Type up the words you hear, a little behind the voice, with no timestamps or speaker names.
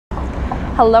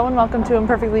Hello and welcome to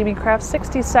ImperfectlyMeCrafts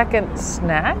 60-second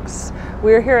snacks.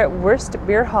 We're here at Würst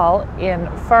Beer Hall in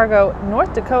Fargo,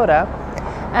 North Dakota.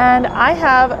 And I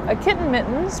have a Kitten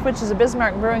Mittens, which is a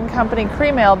Bismarck Brewing Company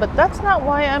cream ale, but that's not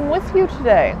why I'm with you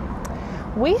today.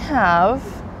 We have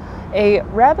a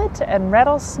rabbit and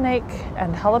rattlesnake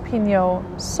and jalapeno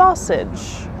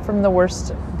sausage from the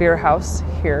Würst Beer House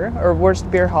here, or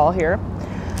Würst Beer Hall here.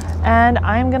 And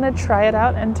I'm gonna try it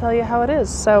out and tell you how it is.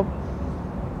 So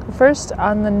first,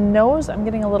 on the nose, I'm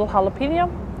getting a little jalapeno,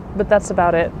 but that's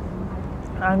about it.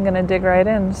 I'm gonna dig right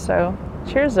in, so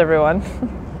cheers everyone.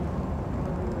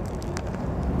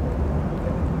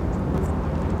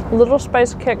 A little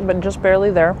spice kick, but just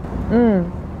barely there.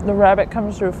 The rabbit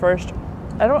comes through first.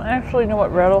 I don't actually know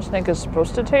what rattlesnake is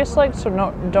supposed to taste like, so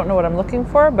don't know what I'm looking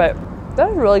for, but that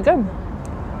is really good.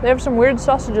 They have some weird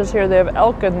sausages here. They have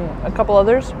elk and a couple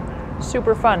others.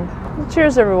 Super fun.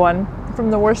 Cheers everyone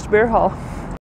from the Würst Beer Hall.